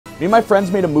Me and my friends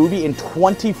made a movie in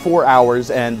 24 hours,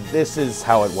 and this is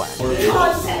how it went.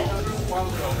 Nuts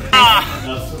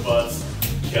to butts.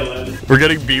 Killing. We're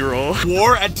getting B-roll.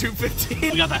 War at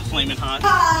 2:15. We got that flaming hot.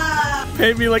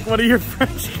 Paint me like one of your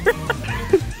friends.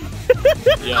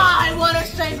 Yeah. I want to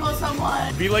strangle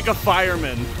someone. Be like a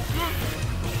fireman.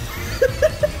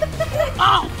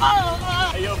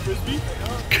 Hey, yo, Frisbee.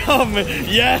 Come,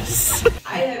 yes.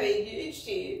 I have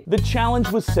ADHD. The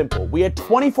challenge was simple. We had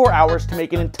 24 hours to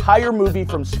make an entire movie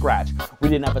from scratch. We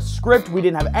didn't have a script, we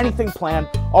didn't have anything planned.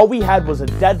 All we had was a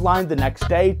deadline the next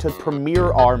day to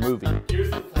premiere our movie. Here's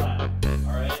the plan,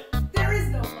 alright? There is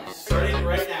no plan. Starting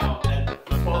right now at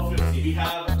 12:15, we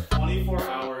have 24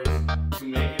 hours to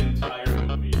make an entire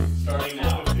movie. Starting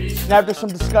now. And after some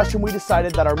discussion, we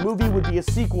decided that our movie would be a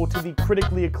sequel to the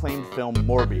critically acclaimed film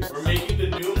Morbius. We're making the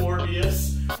new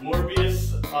Morbius,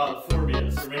 Fourbius. We're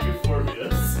making Fourbius.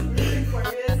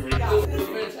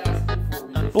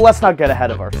 But let's not get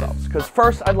ahead of ourselves, because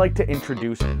first I'd like to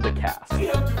introduce the cast. We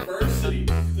have diversity.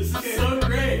 This is so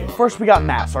great. First we got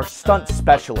Mass, our stunt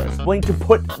specialist, willing to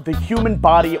put the human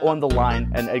body on the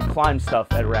line and climb stuff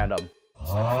at random.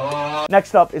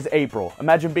 Next up is April.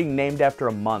 Imagine being named after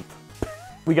a month.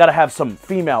 We gotta have some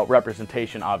female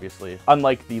representation, obviously,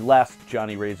 unlike the last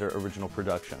Johnny Razor original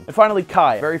production. And finally,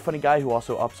 Kai, a very funny guy who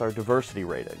also ups our diversity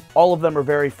rating. All of them are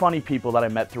very funny people that I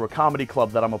met through a comedy club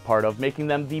that I'm a part of, making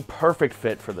them the perfect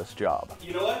fit for this job.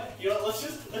 You know what? Let's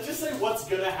just say what's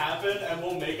gonna happen, and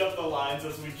we'll make up the lines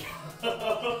as we go.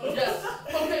 Yes.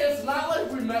 Okay, it's not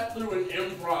like we met through an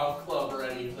improv club or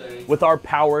anything. With our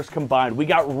powers combined, we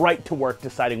got right to work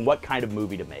deciding what kind of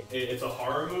movie to make. It's a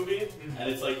horror movie, and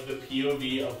it's like the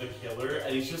POV of the killer,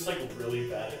 and he's just like really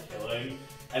bad at killing,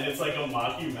 and it's like a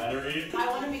mockumentary. I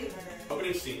want to be the murderer.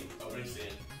 Opening scene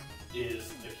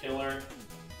is the killer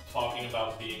talking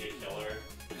about being a killer.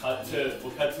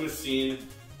 We'll cut to a scene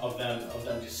of them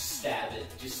just stab it,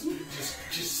 just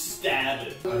stab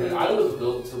it. Okay, I was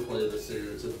built to play the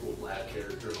stereotypical black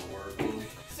character in a horror movie.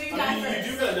 So you die first.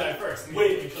 You do gotta die first.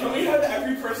 Wait, can we have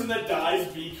every person that dies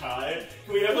be Kai?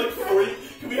 Can we have like 40?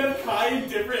 Can we have Kai in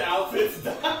different outfits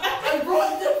die? I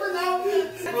brought different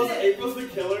outfits! April's the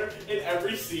killer in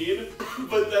every scene,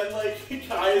 but then like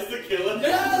Kai is the killer.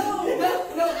 No, and then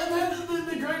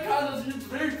the great contest is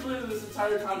very clear this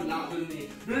entire time not been me.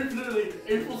 Very clearly,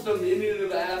 April's done the Indian in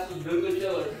the ass has been the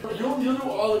killer. You'll do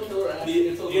all the killer ass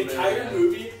until the entire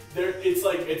movie.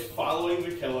 It's following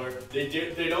the killer.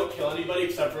 They don't kill anybody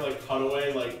except for like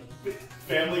cutaway, like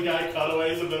Family Guy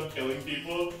cutaways of them killing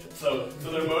people. So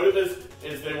their motive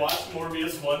is they watched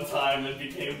Morbius one time and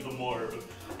became the Morb.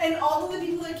 And all of the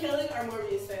people they're killing are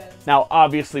Morbius fans. Now,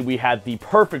 obviously, we had the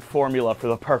perfect formula for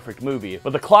the perfect movie,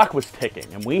 but the clock was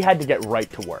ticking, and we had to get right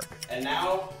to work. And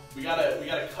now we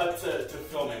gotta cut to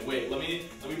filming. Wait, let me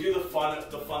do the fun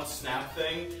snap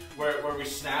thing where we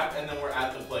snap and then we're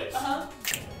at the place.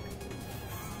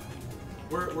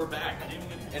 We're back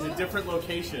in a different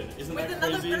location. Isn't that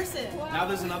crazy? Another person. Wow. Now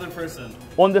there's another person.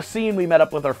 On the scene, we met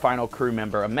up with our final crew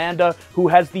member, Amanda, who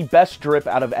has the best drip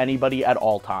out of anybody at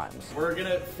all times. We're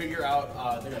gonna figure out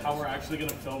how we're actually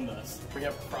gonna film this. We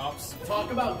have props.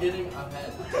 Talk about getting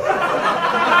ahead.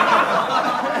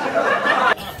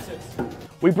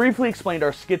 We briefly explained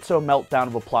our schizo meltdown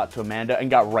of a plot to Amanda and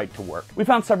got right to work. We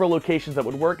found several locations that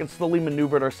would work and slowly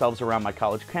maneuvered ourselves around my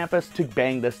college campus to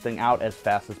bang this thing out as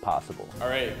fast as possible.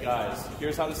 Alright guys,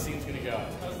 here's how the scene's gonna go.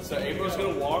 So April's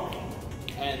gonna walk,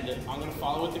 and I'm gonna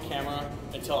follow with the camera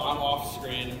until I'm off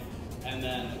screen, and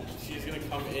then she's gonna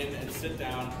come in and sit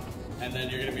down, and then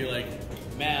you're gonna be like,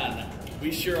 man,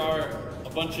 we sure are a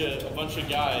bunch of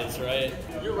guys, right?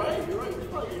 You're right. You're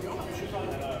probably gonna go.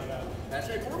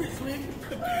 Hashtag Fourbius week.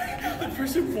 The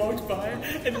person walked by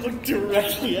and looked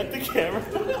directly at the camera.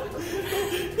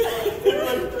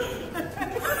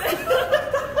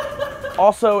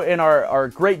 Also, in our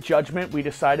great judgment, we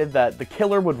decided that the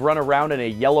killer would run around in a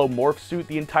yellow morph suit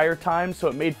the entire time, so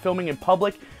it made filming in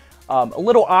public a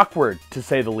little awkward, to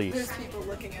say the least. There's people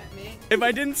looking at me. If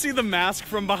I didn't see the mask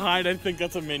from behind, I'd think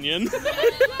that's a minion.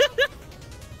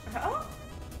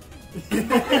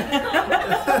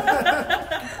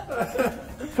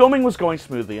 Filming was going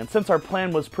smoothly, and since our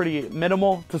plan was pretty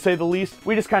minimal, to say the least,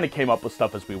 we just kind of came up with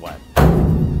stuff as we went. That's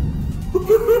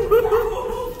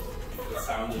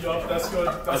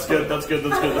good.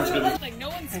 Like, no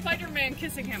one's Spider-Man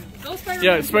kissing him. Go Spider-Man.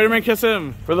 Yeah, Spider-Man kiss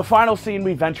him. For the final scene,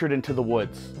 we ventured into the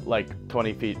woods, like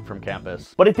 20 feet from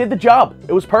campus. But it did the job.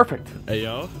 It was perfect. Hey,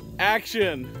 yo.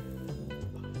 Action!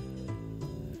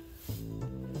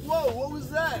 Whoa, what was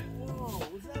that? Whoa,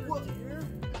 was that a deer?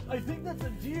 I think that's a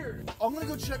deer. I'm gonna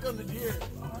go check on the deer.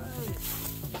 Alright.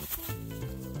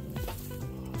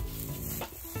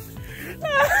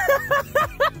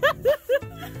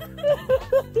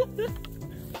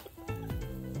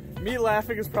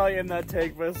 laughing is probably in that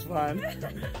take, but it's fine.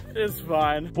 It's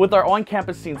fine. With our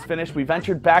on-campus scenes finished, we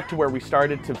ventured back to where we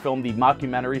started to film the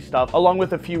mockumentary stuff, along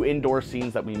with a few indoor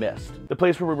scenes that we missed. The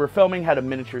place where we were filming had a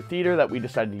miniature theater that we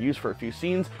decided to use for a few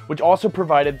scenes, which also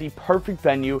provided the perfect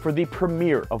venue for the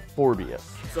premiere of Fourbius.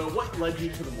 So what led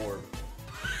you to the morgue?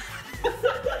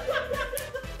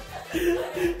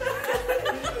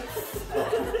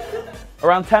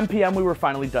 Around 10 p.m. we were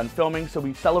finally done filming, so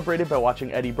we celebrated by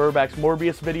watching Eddie Burback's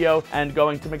Morbius video and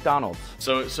going to McDonald's.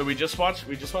 So we just watched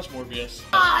Morbius.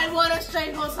 I want to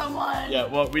strangle someone. Yeah,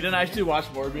 well, we didn't actually watch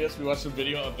Morbius. We watched a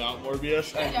video about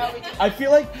Morbius. And Yeah, we did. I feel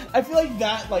like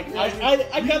that, like,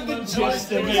 I got the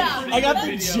gist of it. Yeah, I got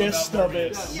the gist of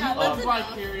it. Yeah, let's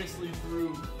Vicariously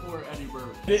through poor Eddie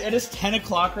Burback. It is 10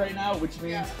 o'clock right now, which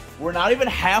means we're not even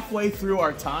halfway through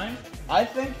our time. I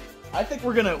think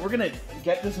we're gonna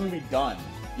get this movie done.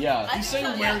 Yeah. You say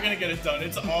we're gonna get it done.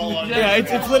 It's all on. Yeah,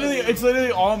 it's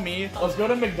literally all me. Let's go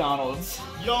to McDonald's.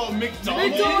 Yo,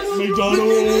 McDonald's.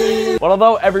 But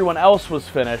although everyone else was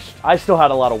finished, I still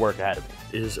had a lot of work ahead of me.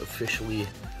 It is officially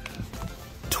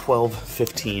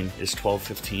 12:15. It's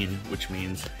 12:15, which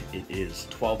means it is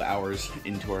 12 hours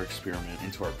into our experiment,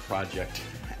 into our project.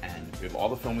 And we have all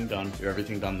the filming done, we have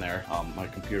everything done there. My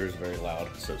computer is very loud,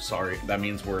 so sorry. That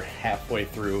means we're halfway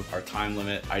through our time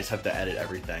limit. I just have to edit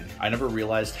everything. I never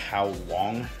realized how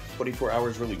long 24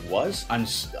 hours really was. I'm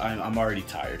already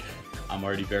tired. I'm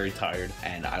already very tired,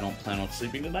 and I don't plan on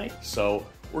sleeping tonight, so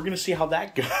we're gonna see how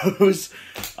that goes.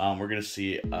 We're gonna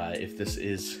see if this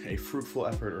is a fruitful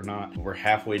effort or not. We're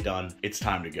halfway done. It's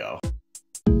time to go.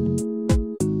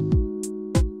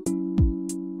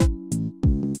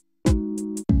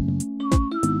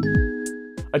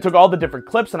 I took all the different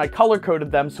clips and I color-coded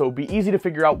them so it would be easy to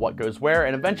figure out what goes where,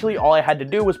 and eventually all I had to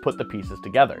do was put the pieces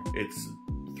together. It's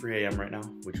 3 a.m. right now,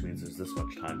 which means there's this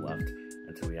much time left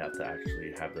until we have to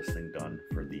actually have this thing done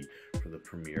for the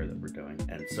premiere that we're doing.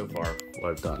 And so far,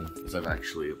 what I've done is I've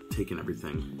actually taken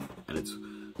everything and it's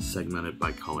segmented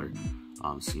by color,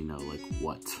 so you know like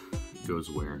what goes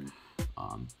where.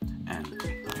 And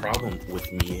the problem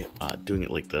with me doing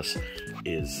it like this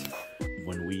is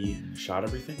when we shot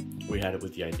everything, we had it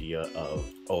with the idea of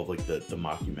like the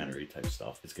mockumentary type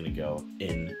stuff. It's gonna go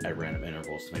in at random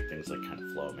intervals to make things like kind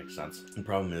of flow, make sense. The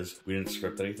problem is we didn't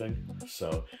script anything,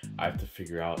 so I have to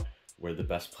figure out where the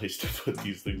best place to put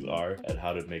these things are and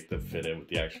how to make them fit in with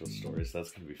the actual story, so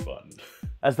that's gonna be fun.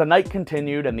 As the night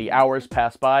continued and the hours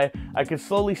passed by, I could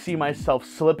slowly see myself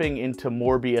slipping into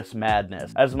Morbius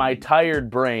madness as my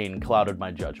tired brain clouded my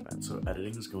judgment. So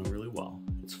editing is going really well.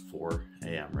 It's 4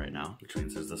 a.m. right now, which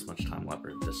means there's this much time left,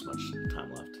 or this much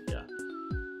time left, yeah.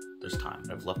 There's time.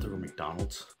 I've left over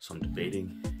McDonald's, so I'm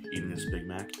debating eating this Big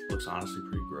Mac. It looks honestly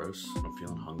pretty gross. I'm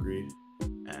feeling hungry,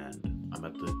 and I'm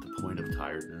at the point of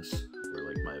tiredness where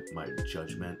like my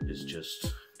judgment is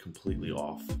just completely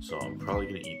off. So I'm probably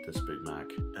gonna eat this Big Mac,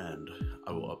 and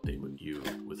I will update with you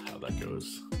with how that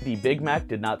goes. The Big Mac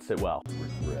did not sit well.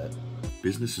 Regret.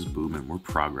 Business is booming, we're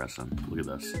progressing. Look at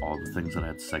this, all the things that I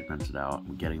had segmented out,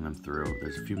 I'm getting them through.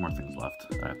 There's a few more things left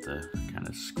that I have to kind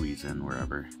of squeeze in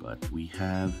wherever, but we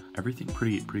have everything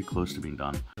pretty close to being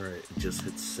done. All right, it just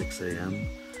hit 6 a.m.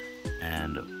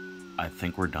 and I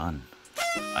think we're done.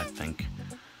 I think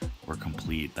we're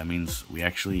complete. That means we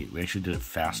actually did it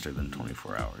faster than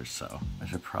 24 hours, so I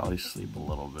should probably sleep a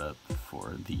little bit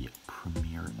before the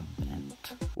premiere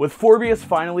event. With Fourbius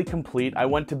finally complete, I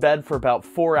went to bed for about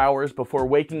 4 hours before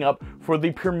waking up for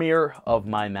the premiere of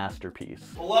my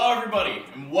masterpiece. Hello everybody,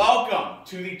 and welcome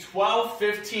to the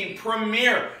 12/15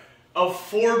 premiere of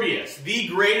Fourbius, the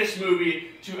greatest movie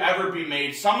to ever be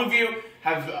made. Some of you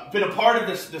have been a part of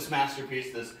this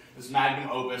masterpiece, this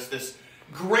magnum opus, this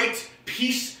great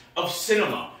piece of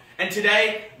cinema. And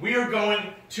today we are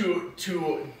going to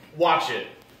watch it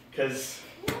because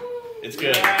it's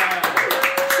good.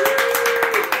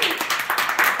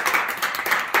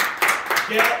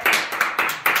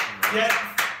 Get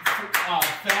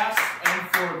Fast and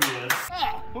Fourbius.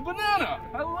 Ah, a banana!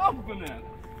 I love banana!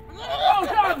 Oh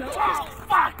god, no! Oh,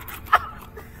 fuck!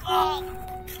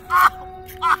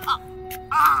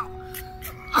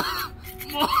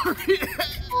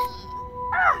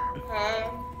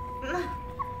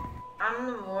 I'm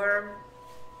the Morb.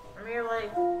 I'm your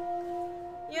like,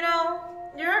 you know,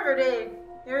 your everyday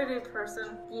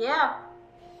person. Yeah.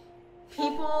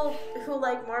 People who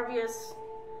like Morbius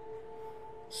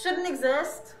shouldn't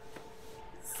exist.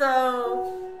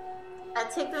 So I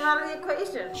take them out of the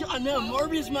equation. Yeah, no,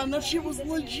 Morbius, man, that shit was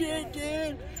legit,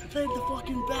 dude. Like the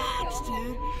fucking bats,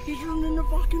 dude. He's running the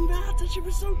fucking bats. That shit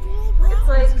was so cool, bro. It's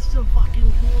like, so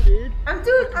fucking cool, dude. I'm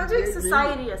doing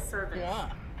society a service. Yeah.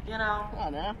 You know? I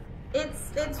know.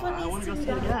 It's what I want needs to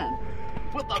to go be see it done. again.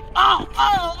 What the?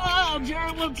 Oh,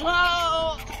 Jared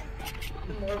Leto!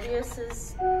 Morbius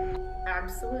is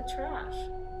absolute trash.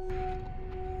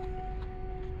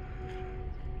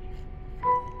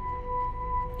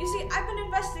 You see, I've been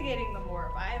investigating the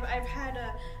Morb. I've had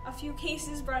a few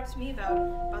cases brought up to me about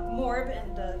the Morb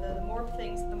and the Morb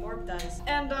things that the Morb does.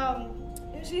 And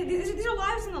you see, these are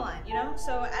lives in the line, you know.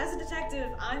 So as a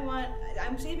detective,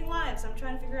 I'm saving lives. I'm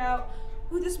trying to figure out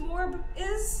who this Morb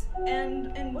is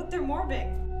and what they're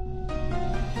morbing.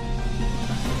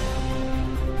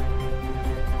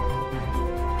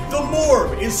 The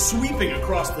Morb is sweeping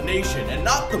across the nation, and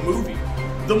not the movie.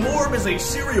 The Morb is a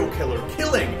serial killer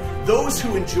killing those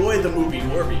who enjoy the movie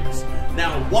Morbius.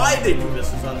 Now, why they do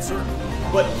this is uncertain,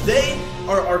 but they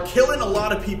are killing a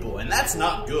lot of people, and that's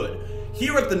not good.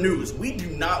 Here at the news, we do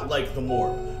not like the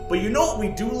Morb, but you know what we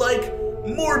do like?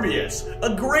 Morbius,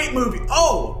 a great movie.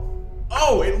 Oh,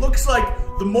 it looks like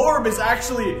the Morb is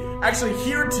actually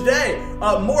here today.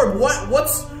 Morb,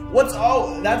 what's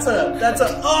oh, that's a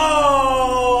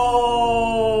oh,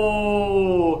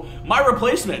 my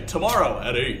replacement tomorrow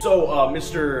at 8. So,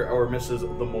 Mr. or Mrs.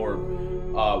 the Morb,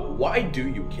 why do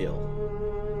you kill?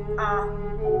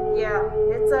 Yeah,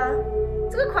 it's a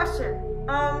good question.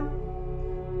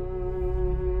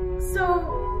 So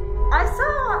I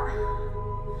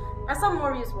saw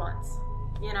Morbius once.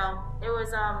 You know, it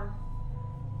was an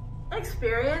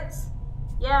experience.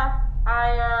 Yeah,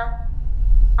 I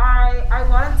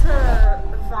wanted to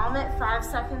vomit 5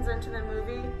 seconds into the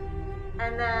movie,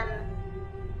 and then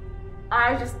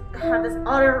I just had this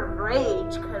utter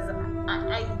rage because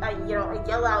I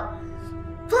yell out,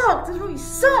 "Fuck, this movie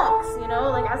sucks!" You know,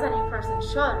 like as any person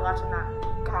should watching that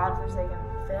godforsaken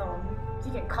film. If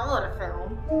you can call it a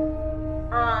film.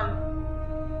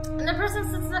 And the person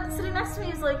sitting next to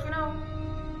me is like, you know,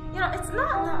 it's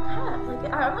not that bad.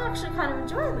 Like I'm actually kind of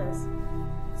enjoying this.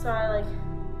 So I like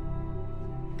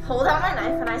pulled out my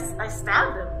knife and I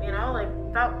stabbed him, you know, like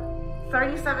about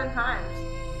 37 times.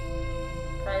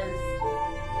 Because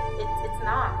it's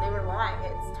not. They were lying.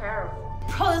 It's terrible.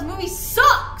 Bro, this movie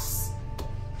sucks!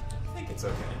 I think it's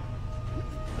okay.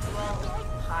 Well,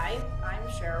 hi, I'm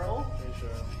Cheryl. Hey,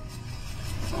 Cheryl.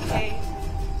 Okay.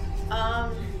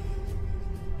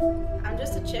 I'm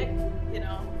just a chick, you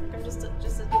know. I'm just a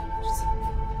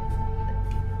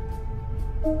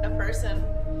person.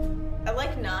 I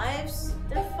like knives.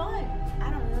 They're fun. I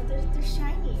don't know. They're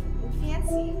shiny and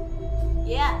fancy.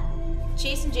 Yeah.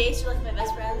 Chase and Jace are like my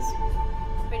best friends.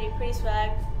 Pretty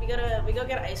swag. We go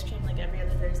get ice cream like every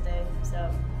other Thursday. So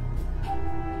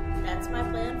that's my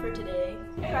plan for today.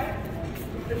 Hey, guys.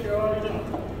 Hey, Cheryl, how are you doing?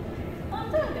 Oh, I'm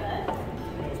doing good.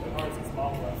 It's been hard since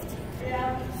Mom left.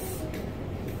 Yeah.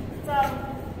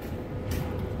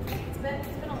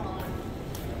 It's been a lot.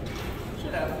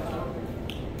 Should have.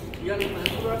 You got any plans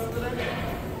for the rest of the day?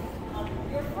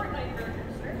 Your Fortnite burger,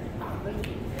 sir. Thank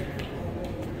you.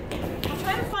 I'm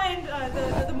trying to find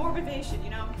the morbidation, you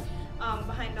know,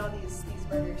 behind all these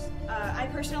burgers. I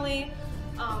personally,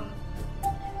 I'm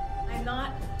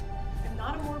not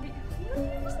a morbid.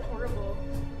 It's horrible.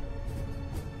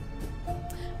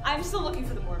 I'm still looking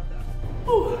for the morb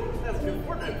though. Ooh, that's a good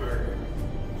Fortnite burger.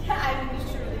 Yeah, I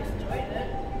just really enjoyed it.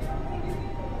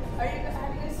 Have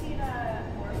you guys seen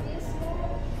Morbius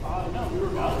yet? No, we were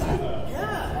about to.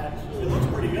 Yeah, actually, it looks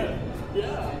pretty good.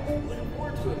 Yeah, looking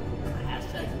forward to it.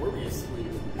 Hashtag Fourbius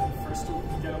sleep. First to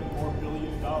get $1 more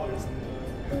billion in the.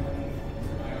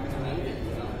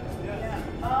 Yeah.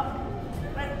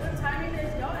 What time are you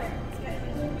guys going? It's getting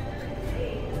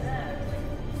late, isn't it?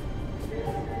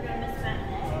 We're gonna miss that.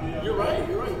 You're right.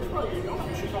 We should probably get going.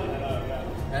 We should probably head out, yeah.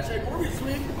 Hashtag Fourbius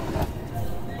sleep.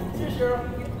 Cheers, Cheryl.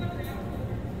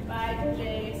 Bye,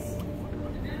 Jace.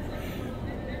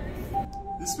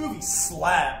 This movie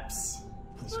slaps.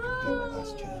 This could be my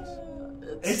last chance.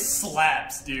 It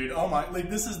slaps, dude. Oh my, like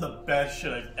this is the best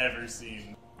shit I've ever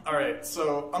seen. Alright,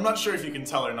 so I'm not sure if you can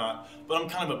tell or not, but I'm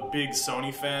kind of a big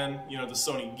Sony fan. You know, the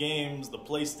Sony games, the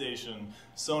PlayStation,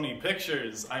 Sony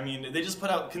Pictures. I mean, they just put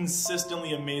out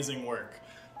consistently amazing work.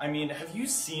 I mean, have you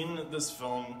seen this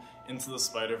film, Into the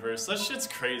Spider-Verse? That shit's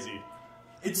crazy.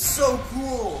 It's so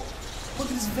cool! Look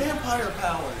at his vampire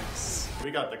powers!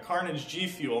 We got the Carnage G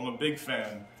Fuel, I'm a big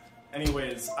fan.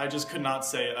 Anyways, I just could not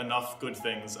say enough good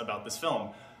things about this film.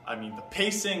 I mean, the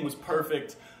pacing was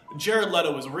perfect. Jared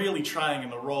Leto was really trying in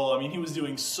the role. I mean, he was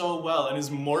doing so well. And his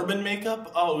Morbin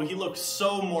makeup, oh, he looked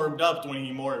so morbed up when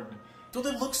he morbed. Don't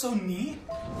they look so neat?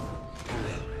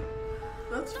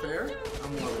 That's fair.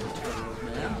 I'm more of a turn-off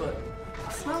man, but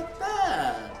it's not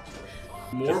bad.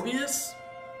 Morbius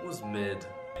was mid.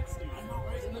 I know,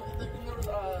 right? And there was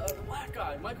the black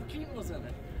guy. Michael Keaton was in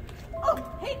it. Oh,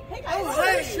 hey guys. Oh,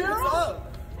 hey, what's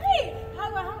up? Hey,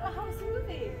 how was the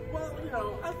movie? Well, you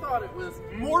know, I thought it was...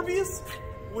 Morbius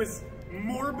was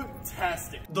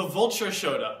morbtastic. The Vulture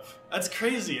showed up. That's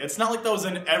crazy. It's not like that was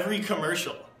in every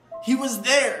commercial. He was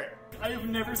there. I have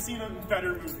never seen a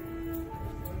better movie.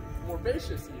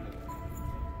 Morbius even.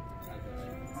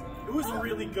 It was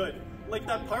really good. Like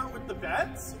that part with the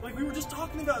bats? Like we were just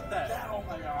talking about that. Oh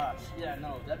my gosh. Yeah,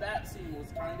 no, that bat scene was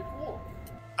kind of cool.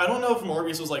 I don't know if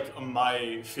Morbius was like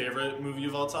my favorite movie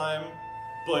of all time,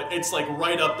 but it's like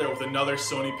right up there with another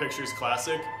Sony Pictures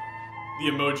classic, the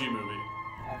Emoji Movie.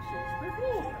 Actually, it's pretty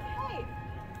cool. Hey.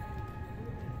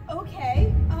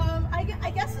 Okay. I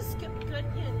guess it's good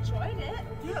you enjoyed it.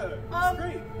 Yeah, it's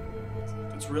great.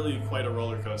 It's really quite a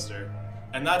roller coaster,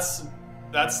 and that's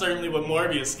certainly what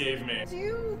Morbius gave me. Do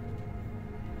you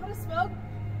want to smoke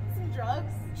some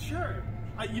drugs? Sure.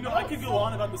 I could go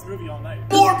on about this movie all night.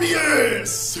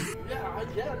 Morbius!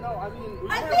 Yeah, no, I mean...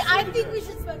 I think we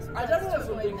should smoke some drugs. I definitely have to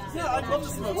some avoid things that. to Yeah, I'd love to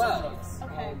smoke some drugs.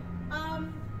 Okay.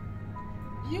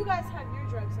 You guys have your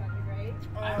drugs on you, right?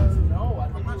 No, I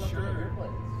think I'm not we left them at sure. your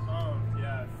place. Oh,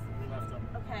 yeah, we left them.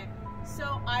 Okay.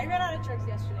 So I ran out of drugs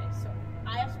yesterday, so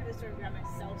I have to go to the store and grab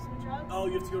myself some drugs. Oh,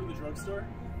 you have to go to the drugstore?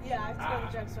 Yeah, I have to go to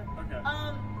the drugstore. Okay.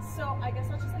 So I guess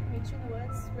I'll just like meet you in the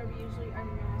woods where we usually are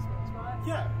near our smoke spot.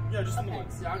 Yeah, just in the Okay.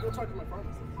 woods. Yeah, I'll go talk to my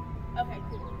pharmacist. Okay,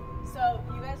 cool. So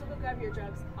you guys will go grab your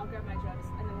drugs, I'll grab my drugs,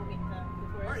 and then we'll meet in the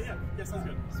forest. Alright, yeah, sounds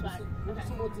good. Swag. We'll Okay. do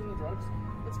some woods in the drugs.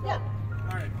 Let's go. Yeah.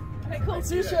 Alright. Okay, cool.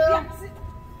 See you, Yeah.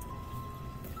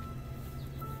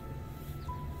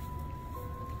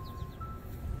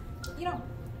 You know,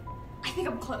 I think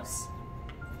I'm close.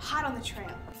 Hot on the trail.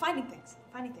 Finding things,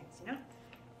 you know?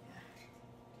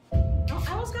 No,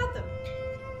 I almost got them.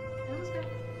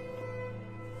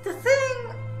 The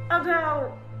thing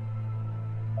about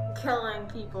killing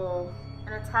people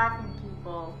and attacking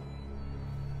people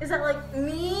is that, like,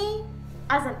 me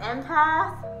as an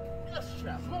empath,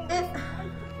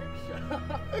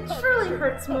 it truly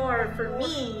hurts more for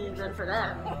me than for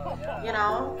them. You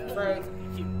know? Like,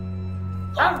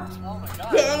 I'm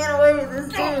hanging away with this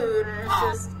dude, and it's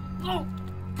just,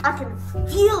 I can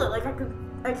feel it. Like, I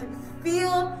can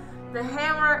feel the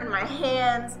hammer in my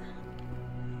hands.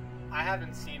 I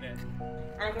haven't seen it.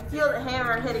 And I can feel the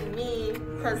hammer hitting me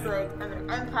because, like, I'm an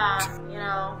empath, you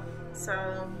know?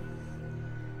 So,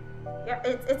 yeah,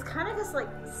 it's kind of just, like,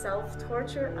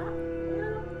 self-torture. You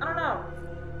know? I don't know.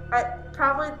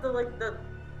 Probably the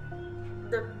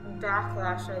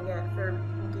backlash I get for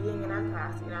being an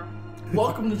empath, you know?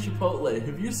 Welcome to Chipotle.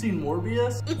 Have you seen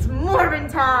Morbius? It's Morbin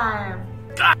time!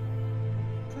 Can't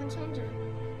change it.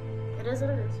 It is what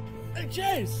it is. Hey,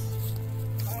 Chase!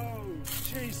 Oh,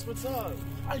 Chase, what's up?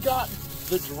 I got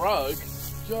the drug.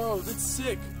 Yo, that's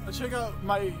sick. Check out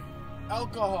my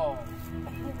alcohol.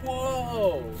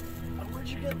 Whoa! Where'd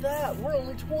you get that? We're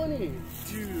only 20.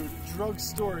 Dude,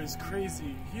 drugstore is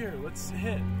crazy. Here, let's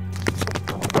hit.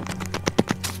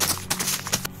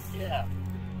 Yeah.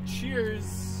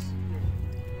 Cheers.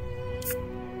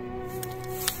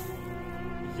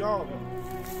 Yo.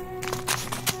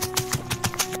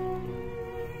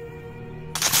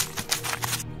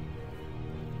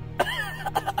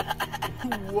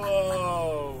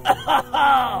 Whoa.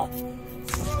 I'm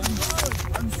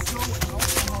so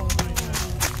alcohol right now.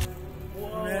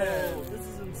 Whoa, Man. this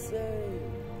is insane.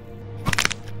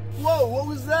 Whoa, what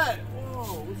was that?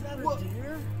 Whoa, was that a What?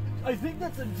 deer? I think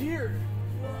that's a deer.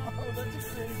 Whoa, that's a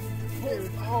crazy Oh, deer.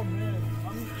 oh man.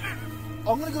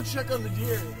 I'm gonna go check on the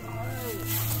deer.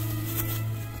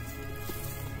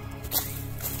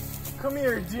 Come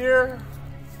here, deer.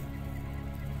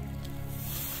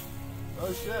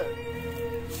 Oh shit.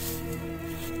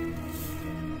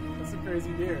 That's a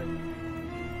crazy deer.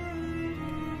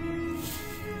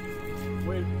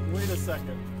 Wait a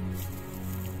second.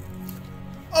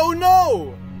 Oh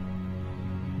no!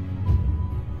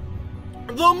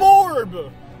 The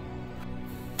morb!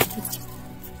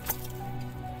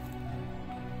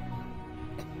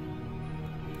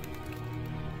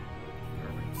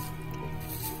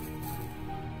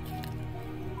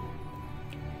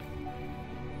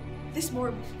 This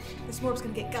morb's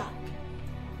gonna get got.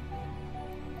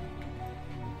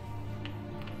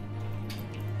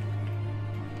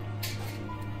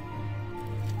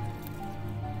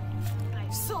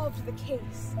 I've solved the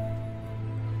case.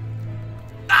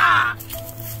 Ah!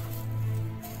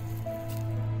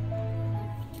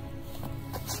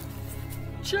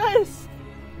 Chase!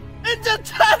 A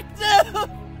detective!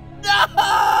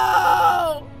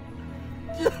 No!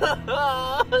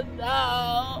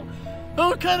 No!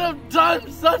 Who could have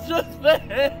done such a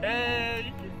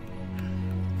thing?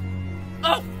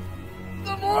 Oh!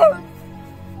 The morb!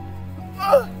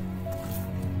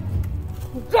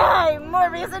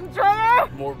 Morbius enjoyer.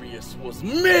 Morbius was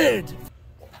mid!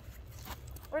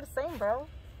 We're the same, bro.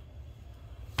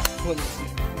 Let me see.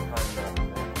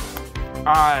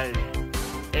 I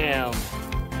am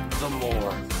the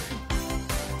Morb.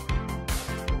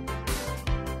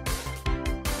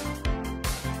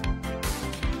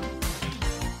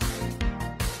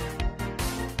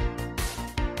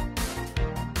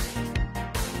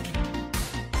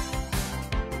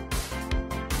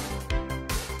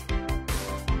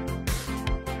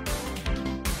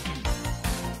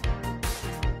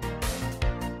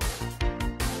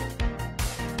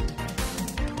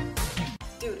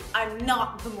 Dude, I'm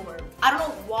not the Morb. I don't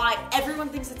know why everyone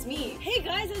thinks it's me. Hey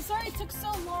guys, I'm sorry it took so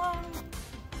long.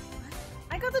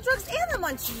 I got the drugs and the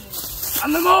munchies.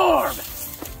 I'm the Morb!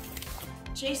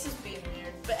 Chase is being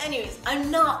weird. But anyways, I'm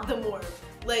not the Morb.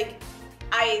 Like,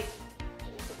 I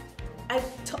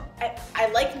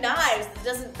like knives.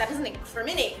 That doesn't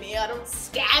incriminate me. I don't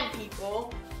stab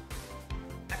people.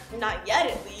 Not yet,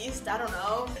 at least. I don't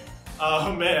know.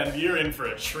 Oh man, you're in for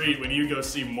a treat when you go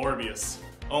see Morbius.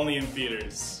 Only in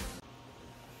theaters.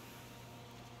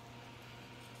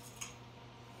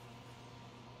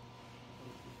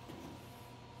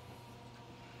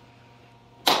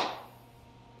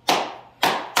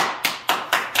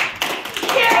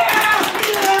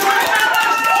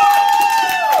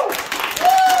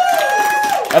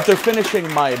 After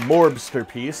finishing my Morbster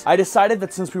piece, I decided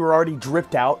that since we were already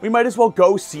dripped out, we might as well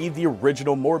go see the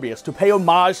original Morbius to pay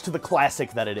homage to the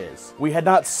classic that it is. We had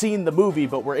not seen the movie,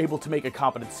 but were able to make a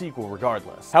competent sequel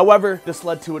regardless. However, this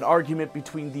led to an argument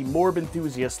between the Morb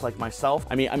enthusiasts like myself.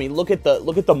 I mean, look at the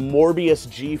Morbius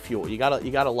G Fuel. You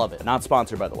gotta love it. Not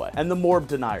sponsored, by the way. And the Morb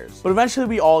deniers. But eventually,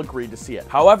 we all agreed to see it.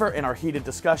 However, in our heated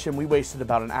discussion, we wasted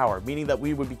about an hour, meaning that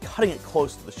we would be cutting it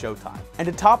close to the showtime. And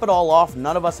to top it all off,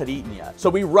 none of us had eaten yet. So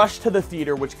we rushed to the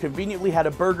theater, which conveniently had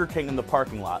a Burger King in the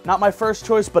parking lot. Not my first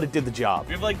choice, but it did the job.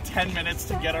 We have like 10 minutes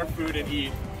to get our food and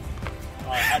eat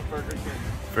at Burger King.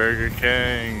 Burger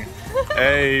King.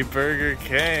 Hey, Burger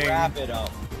King. Wrap it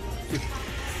up.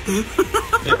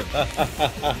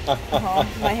 Oh,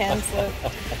 my hands slip.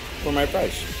 For my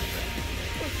price.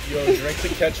 Yo, drink the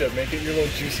ketchup. Make it your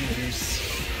little juicy juice.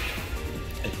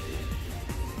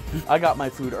 I got my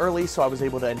food early, so I was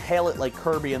able to inhale it like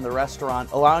Kirby in the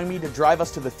restaurant, allowing me to drive us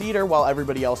to the theater while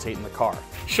everybody else ate in the car.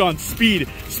 Sean, speed,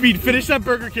 finish that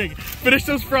Burger King, finish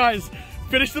those fries,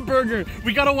 finish the burger,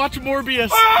 we gotta watch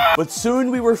Morbius. But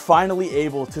soon we were finally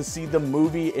able to see the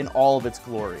movie in all of its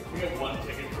glory. We have one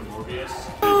ticket for Morbius.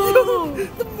 Oh,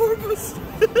 the Morbius.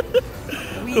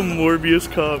 The Morbius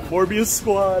Cup, Morbius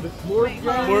Squad,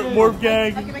 Morb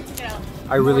Gang. I'll get my ticket out.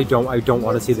 I don't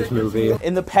want to see this movie.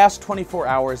 In the past 24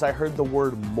 hours, I heard the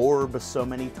word Morb so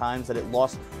many times that it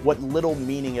lost what little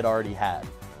meaning it already had.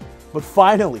 But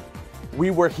finally,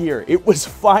 we were here. It was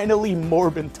finally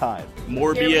Morbin time.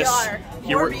 Morbius.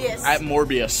 Here we are. We're at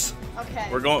Morbius. Okay.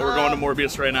 We're going to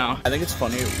Morbius right now. I think it's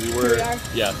funny. We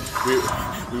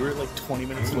were like 20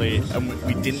 minutes late and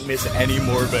we didn't miss any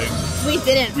morbing. We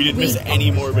didn't. We didn't miss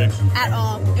any morbing at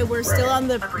all. And we're still on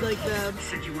the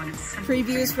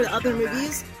previews for the other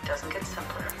movies.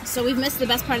 So we've missed the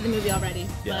best part of the movie already.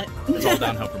 Yeah. But It's all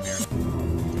downhill from here.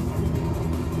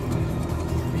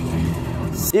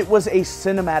 It was a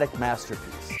cinematic masterpiece.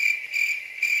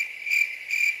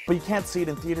 But you can't see it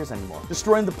in theaters anymore,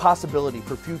 destroying the possibility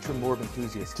for future Morb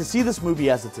enthusiasts to see this movie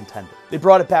as it's intended. They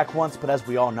brought it back once, but as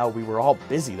we all know, we were all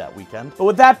busy that weekend. But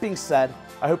with that being said,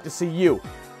 I hope to see you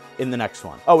in the next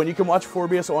one. Oh, and you can watch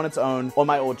Fourbius on its own on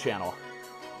my old channel.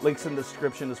 Links in the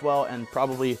description as well, and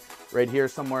probably right here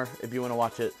somewhere if you want to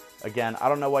watch it again. I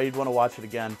don't know why you'd want to watch it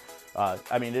again.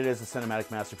 I mean, it is a cinematic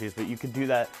masterpiece, but you could do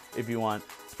that if you want.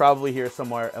 It's probably here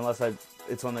somewhere, unless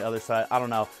it's on the other side. I don't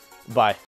know. Bye.